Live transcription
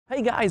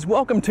Hey guys,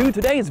 welcome to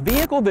today's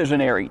Vehicle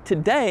Visionary.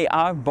 Today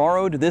I've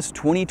borrowed this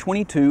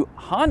 2022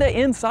 Honda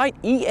Insight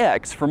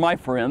EX from my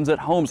friends at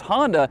Holmes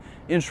Honda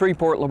in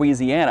Shreveport,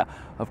 Louisiana.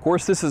 Of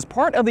course, this is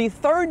part of the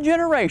third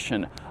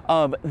generation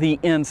of the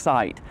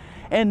Insight.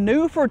 And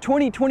new for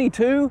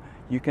 2022,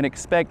 you can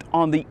expect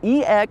on the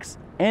EX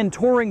and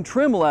Touring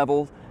trim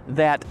level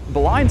that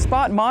blind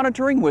spot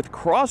monitoring with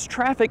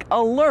cross-traffic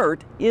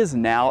alert is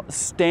now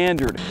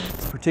standard.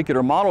 This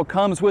particular model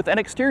comes with an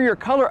exterior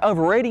color of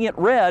radiant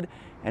red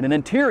and an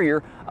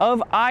interior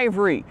of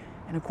ivory.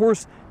 And of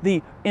course,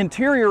 the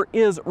interior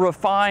is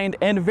refined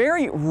and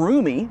very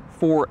roomy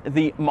for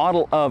the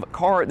model of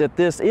car that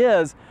this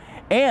is.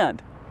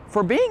 And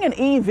for being an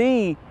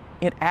EV,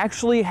 it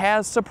actually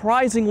has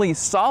surprisingly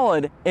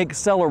solid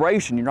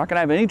acceleration. You're not going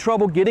to have any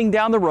trouble getting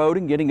down the road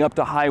and getting up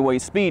to highway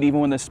speed, even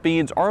when the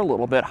speeds are a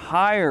little bit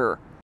higher.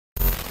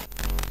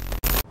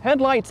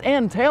 Headlights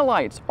and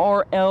taillights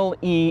are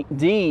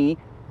LED.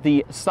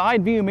 The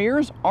side view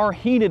mirrors are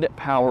heated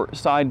power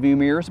side view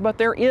mirrors, but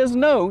there is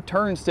no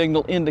turn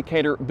signal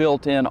indicator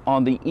built in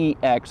on the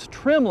EX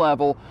trim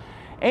level.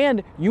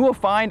 And you will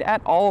find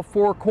at all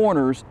four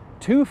corners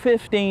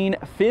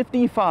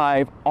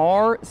 215/55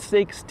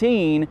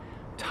 R16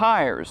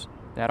 tires.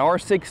 That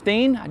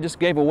R16, I just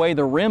gave away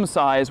the rim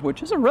size,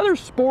 which is a rather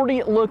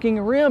sporty looking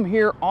rim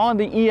here on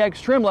the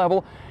EX trim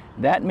level.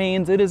 That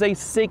means it is a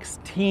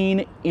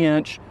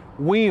 16-inch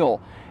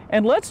wheel.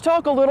 And let's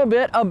talk a little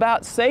bit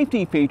about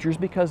safety features,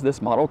 because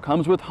this model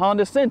comes with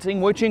Honda Sensing,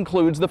 which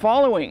includes the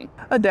following: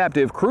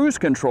 adaptive cruise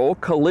control,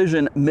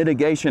 collision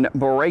mitigation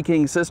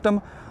braking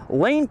system,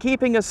 lane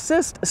keeping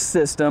assist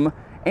system,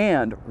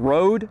 and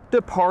road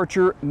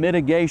departure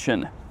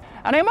mitigation.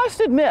 And I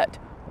must admit,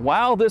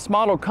 while this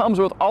model comes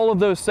with all of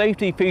those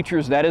safety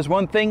features, that is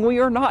one thing we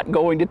are not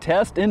going to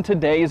test in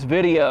today's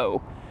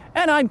video.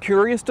 And I'm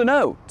curious to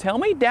know, tell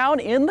me down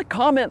in the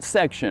comments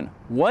section,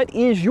 what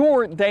is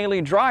your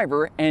daily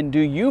driver and do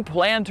you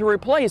plan to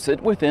replace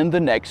it within the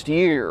next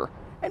year?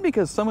 And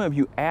because some of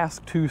you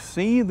asked to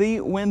see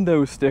the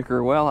window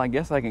sticker, well, I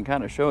guess I can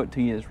kind of show it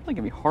to you. It's really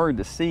gonna be hard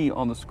to see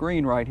on the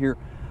screen right here,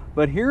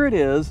 but here it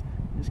is.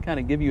 Just kind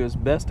of give you as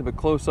best of a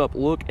close-up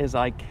look as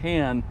I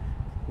can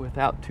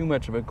without too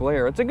much of a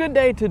glare. It's a good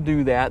day to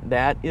do that,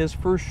 that is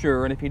for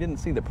sure. And if you didn't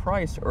see the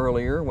price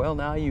earlier, well,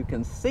 now you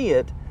can see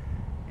it.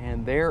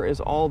 And there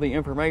is all the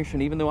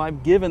information, even though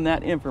I've given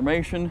that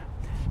information.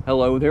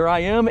 Hello, there I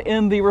am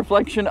in the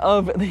reflection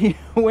of the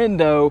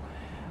window.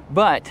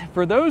 But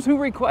for those who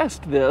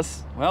request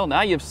this, well,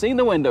 now you've seen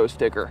the window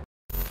sticker.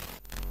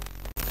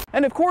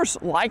 And of course,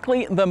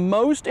 likely the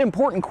most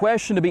important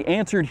question to be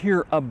answered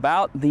here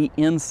about the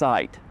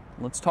Insight.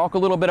 Let's talk a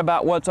little bit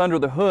about what's under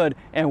the hood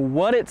and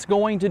what it's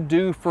going to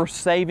do for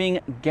saving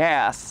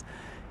gas.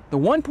 The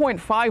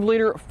 1.5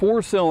 liter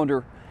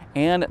four-cylinder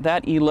and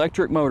that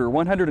electric motor,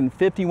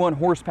 151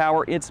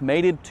 horsepower, it's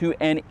mated to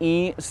an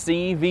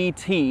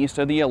eCVT,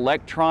 so the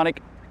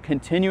electronic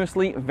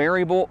continuously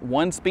variable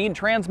one-speed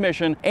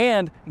transmission.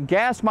 And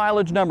gas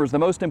mileage numbers, the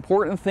most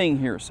important thing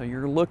here. So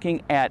you're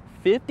looking at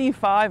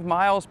 55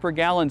 miles per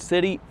gallon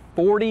city,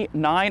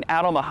 49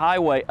 out on the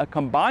highway, a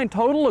combined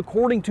total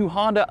according to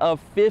Honda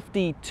of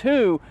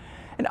 52.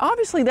 And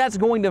obviously that's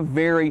going to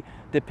vary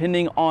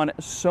depending on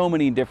so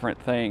many different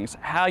things.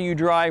 How you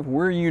drive,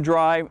 where you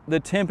drive, the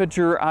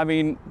temperature, I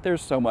mean,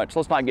 there's so much.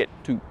 Let's not get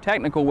too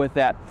technical with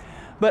that.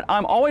 But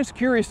I'm always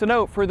curious to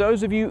know, for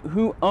those of you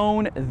who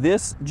own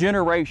this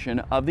generation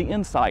of the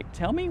Insight,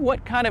 tell me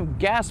what kind of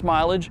gas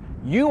mileage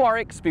you are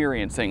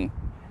experiencing.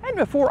 And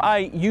before I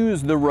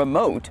use the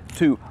remote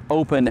to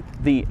open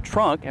the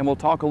trunk, and we'll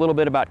talk a little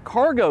bit about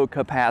cargo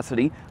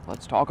capacity,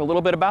 let's talk a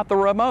little bit about the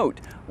remote.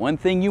 One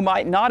thing you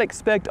might not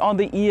expect on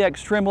the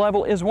EX trim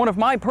level is one of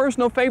my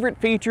personal favorite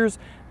features,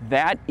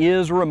 that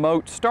is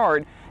remote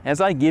start, as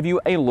I give you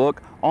a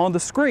look on the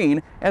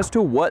screen as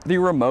to what the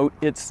remote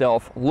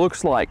itself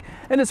looks like.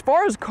 And as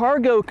far as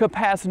cargo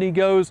capacity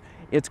goes,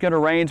 it's going to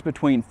range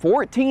between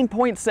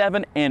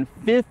 14.7 and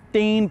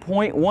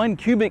 15.1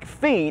 cubic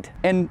feet.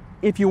 And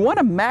if you want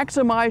to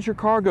maximize your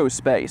cargo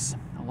space,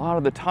 a lot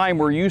of the time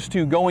we're used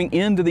to going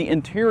into the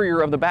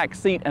interior of the back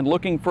seat and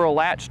looking for a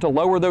latch to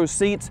lower those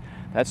seats.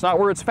 That's not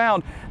where it's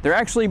found. They're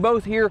actually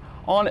both here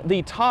on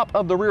the top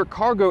of the rear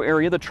cargo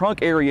area, the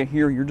trunk area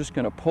here. You're just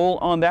going to pull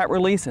on that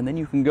release and then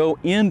you can go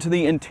into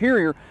the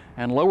interior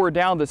and lower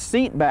down the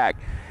seat back.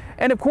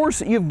 And of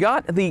course, you've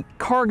got the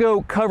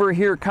cargo cover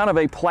here, kind of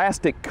a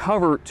plastic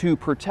cover to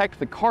protect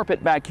the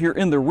carpet back here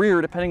in the rear,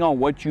 depending on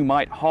what you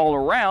might haul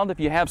around. If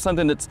you have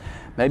something that's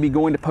maybe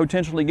going to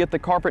potentially get the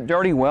carpet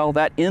dirty, well,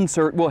 that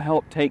insert will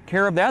help take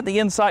care of that. The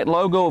Insight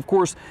logo, of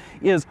course,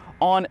 is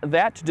on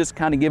that to just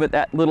kind of give it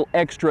that little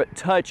extra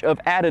touch of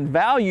added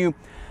value.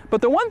 But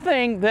the one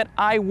thing that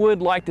I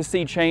would like to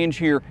see change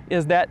here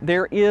is that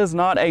there is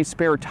not a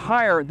spare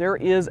tire, there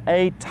is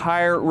a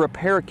tire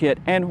repair kit.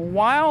 And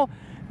while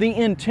the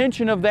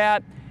intention of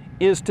that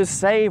is to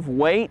save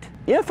weight.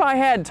 If I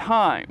had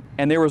time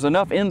and there was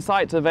enough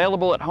Insights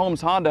available at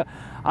Holmes Honda,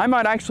 I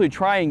might actually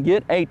try and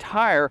get a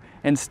tire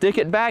and stick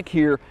it back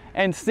here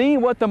and see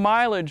what the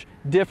mileage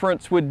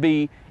difference would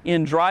be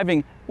in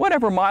driving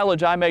whatever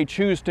mileage I may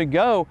choose to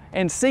go,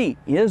 and see,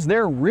 is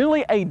there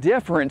really a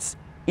difference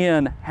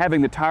in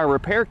having the tire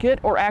repair kit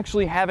or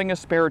actually having a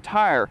spare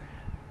tire?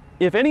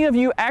 If any of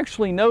you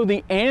actually know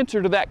the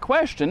answer to that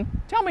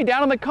question, tell me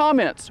down in the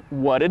comments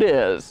what it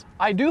is.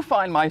 I do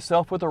find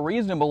myself with a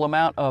reasonable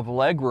amount of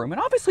legroom, and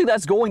obviously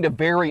that's going to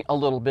vary a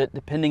little bit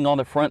depending on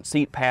the front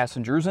seat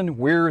passengers and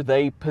where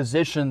they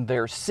position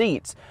their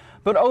seats.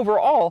 But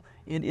overall,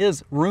 it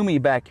is roomy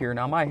back here.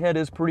 Now my head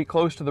is pretty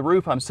close to the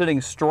roof. I'm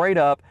sitting straight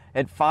up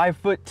at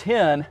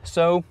 5'10",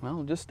 so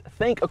well, just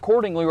think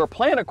accordingly or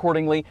plan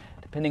accordingly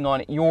depending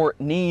on your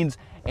needs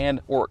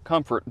and or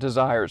comfort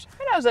desires.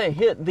 And as I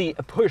hit the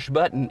push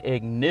button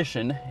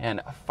ignition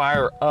and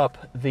fire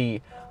up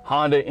the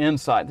Honda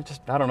Insight,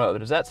 I don't know,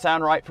 does that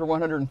sound right for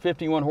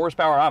 151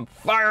 horsepower? I'm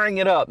firing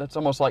it up. That's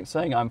almost like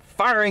saying I'm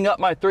firing up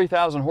my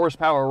 3,000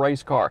 horsepower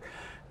race car.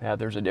 Yeah,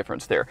 there's a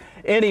difference there.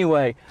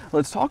 Anyway,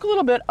 let's talk a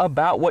little bit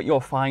about what you'll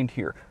find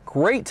here.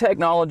 Great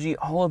technology,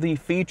 all of the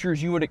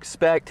features you would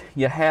expect.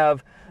 You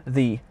have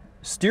the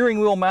steering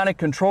wheel mounted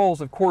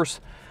controls, of course,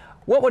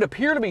 what would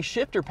appear to be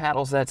shifter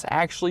paddles, that's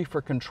actually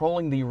for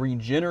controlling the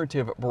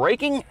regenerative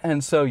braking,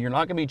 and so you're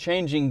not going to be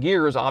changing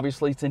gears,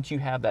 obviously, since you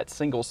have that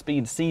single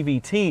speed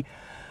CVT.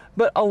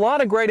 But a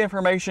lot of great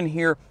information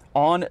here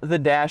on the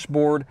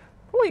dashboard.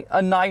 Really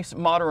a nice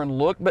modern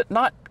look, but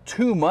not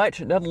too much.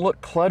 It doesn't look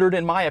cluttered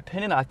in my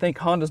opinion. I think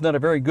Honda's done a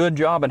very good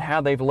job in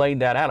how they've laid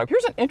that out.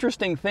 Here's an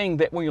interesting thing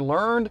that we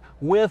learned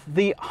with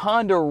the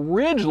Honda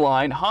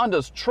Ridgeline,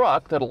 Honda's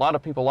truck, that a lot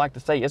of people like to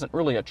say isn't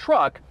really a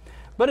truck,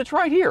 but it's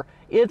right here.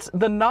 It's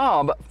the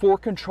knob for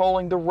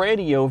controlling the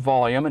radio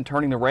volume and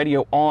turning the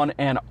radio on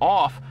and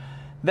off.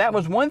 That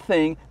was one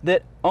thing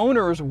that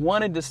owners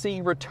wanted to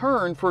see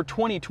return for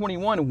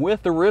 2021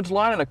 with the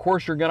Ridgeline, and of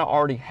course you're going to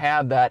already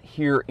have that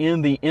here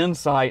in the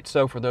Insight.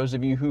 So for those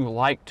of you who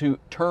like to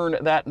turn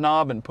that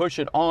knob and push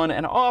it on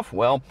and off,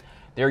 well,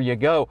 there you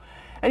go.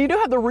 And you do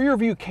have the rear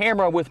view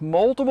camera with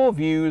multiple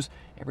views.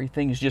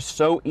 Everything's just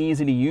so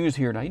easy to use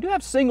here. Now you do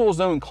have single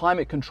zone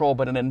climate control,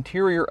 but an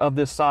interior of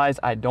this size,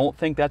 I don't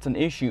think that's an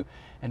issue.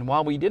 And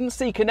while we didn't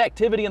see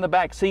connectivity in the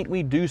back seat,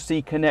 we do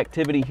see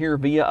connectivity here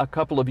via a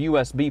couple of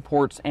USB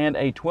ports and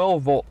a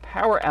 12-volt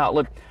power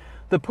outlet.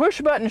 The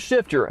push button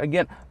shifter,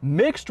 again,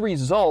 mixed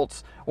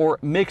results or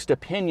mixed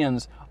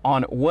opinions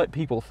on what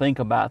people think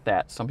about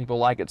that. Some people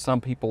like it, some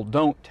people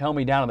don't. Tell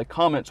me down in the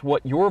comments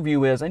what your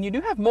view is. And you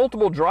do have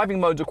multiple driving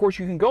modes. Of course,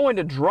 you can go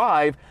into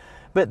drive,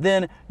 but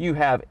then you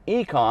have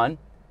Econ,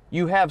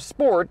 you have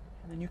Sport,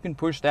 and you can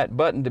push that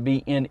button to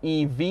be in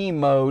EV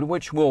mode,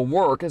 which will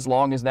work as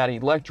long as that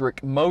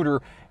electric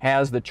motor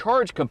has the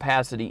charge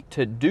capacity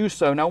to do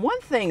so. Now,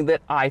 one thing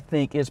that I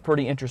think is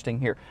pretty interesting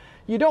here,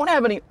 you don't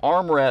have any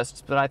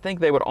armrests, but I think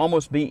they would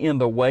almost be in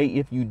the way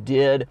if you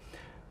did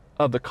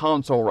of the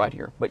console right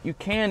here. But you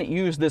can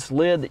use this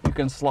lid that you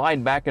can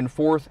slide back and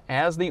forth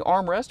as the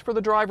armrest for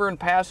the driver and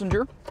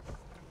passenger.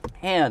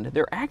 And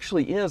there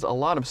actually is a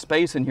lot of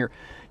space in here.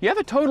 You have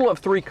a total of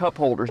 3 cup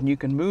holders, and you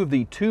can move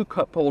the 2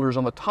 cup holders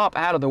on the top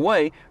out of the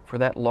way for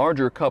that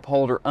larger cup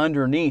holder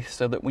underneath,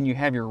 so that when you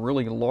have your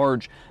really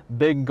large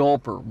big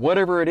gulp or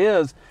whatever it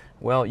is,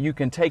 well, you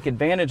can take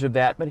advantage of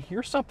that. But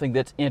here's something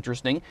that's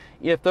interesting.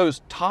 If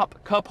those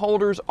top cup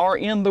holders are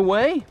in the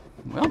way,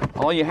 well,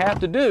 all you have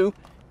to do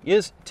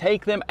is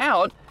take them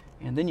out,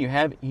 and then you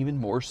have even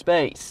more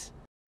space.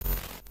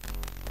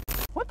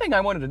 One thing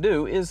I wanted to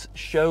do is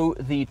show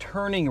the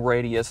turning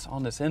radius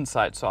on this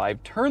Insight. So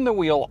I've turned the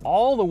wheel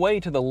all the way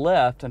to the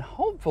left, and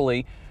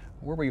hopefully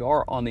where we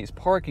are on these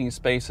parking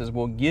spaces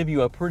will give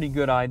you a pretty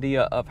good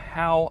idea of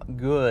how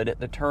good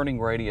the turning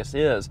radius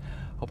is.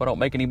 Hope I don't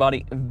make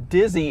anybody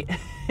dizzy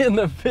in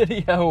the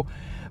video,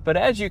 but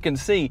as you can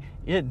see,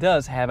 it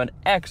does have an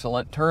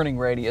excellent turning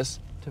radius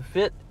to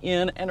fit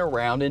in and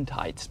around in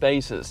tight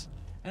spaces.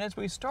 And as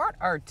we start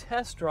our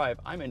test drive,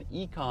 I'm in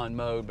Econ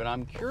mode, but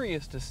I'm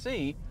curious to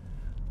see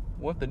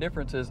what the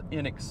differences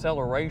in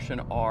acceleration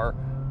are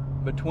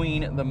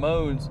between the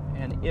modes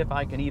and if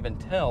I can even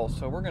tell.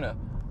 So we're gonna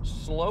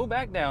slow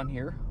back down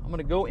here. I'm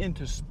gonna go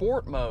into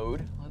sport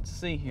mode. Let's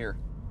see here.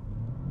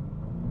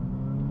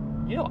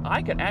 You know,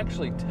 I can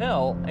actually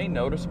tell a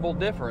noticeable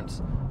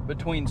difference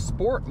between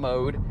sport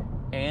mode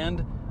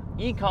and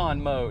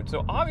Econ mode.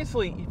 So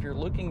obviously, if you're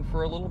looking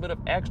for a little bit of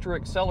extra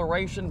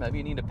acceleration, maybe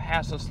you need to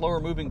pass a slower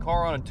moving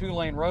car on a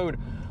 2-lane road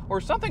or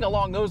something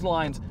along those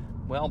lines,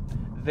 well,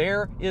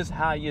 there is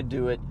how you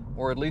do it,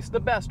 or at least the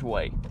best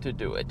way to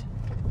do it.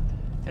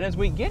 And as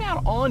we get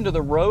out onto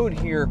the road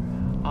here,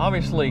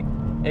 obviously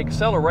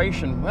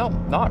acceleration, well,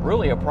 not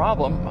really a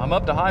problem. I'm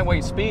up to highway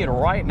speed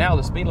right now,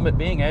 the speed limit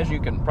being, as you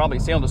can probably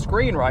see on the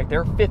screen right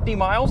there, 50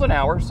 miles an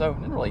hour, so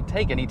it didn't really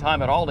take any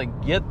time at all to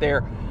get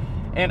there.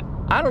 And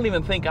I don't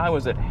even think I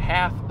was at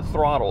half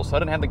throttle, so I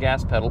didn't have the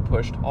gas pedal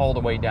pushed all the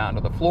way down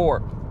to the floor.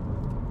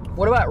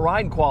 What about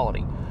ride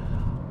quality?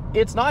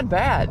 it's not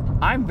bad.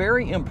 I'm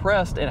very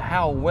impressed at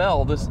how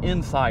well this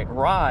Insight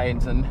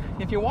rides. And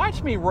if you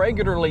watch me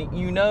regularly,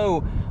 you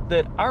know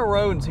that our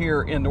roads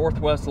here in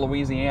Northwest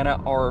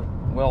Louisiana are,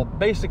 well,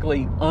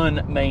 basically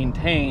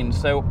unmaintained.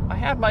 So I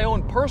have my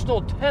own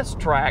personal test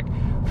track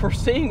for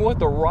seeing what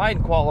the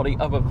ride quality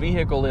of a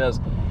vehicle is.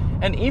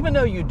 And even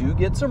though you do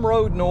get some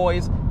road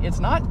noise, it's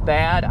not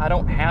bad. I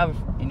don't have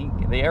any,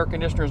 the air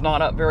conditioner's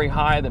not up very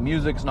high, the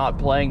music's not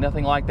playing,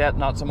 nothing like that,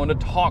 not someone to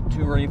talk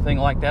to or anything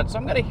like that. So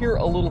I'm gonna hear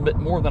a little bit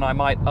more than I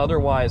might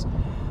otherwise.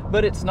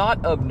 But it's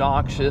not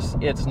obnoxious,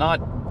 it's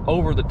not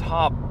over the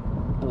top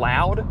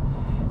loud.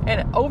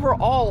 And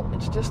overall,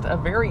 it's just a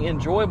very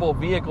enjoyable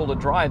vehicle to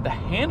drive. The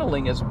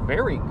handling is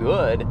very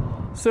good.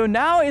 So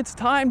now it's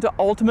time to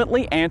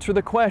ultimately answer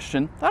the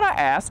question that I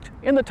asked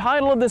in the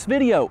title of this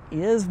video.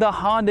 Is the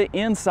Honda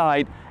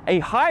Insight a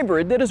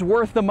hybrid that is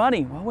worth the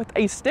money? Well, with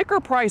a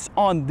sticker price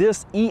on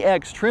this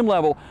EX trim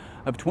level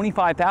of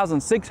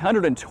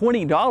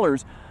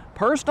 $25,620,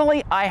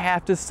 personally, I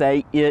have to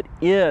say it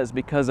is,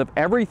 because of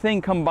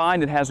everything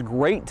combined. It has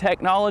great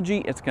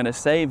technology, it's going to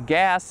save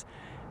gas,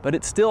 but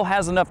it still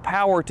has enough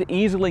power to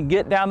easily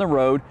get down the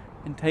road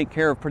and take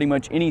care of pretty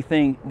much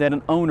anything that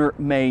an owner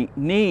may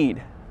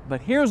need.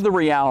 But here's the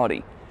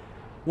reality.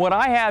 What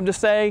I have to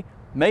say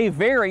may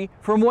vary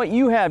from what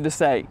you have to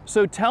say.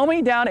 So tell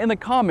me down in the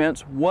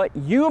comments what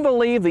you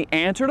believe the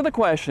answer to the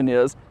question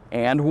is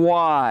and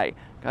why.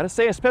 Gotta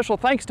say a special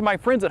thanks to my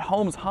friends at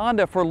Holmes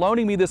Honda for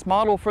loaning me this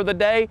model for the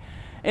day,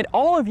 and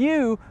all of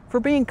you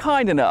for being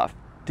kind enough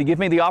to give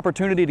me the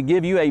opportunity to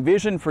give you a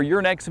vision for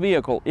your next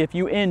vehicle. If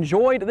you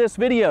enjoyed this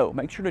video,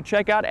 make sure to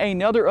check out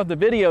another of the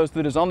videos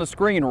that is on the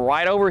screen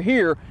right over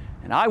here,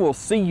 and I will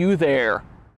see you there.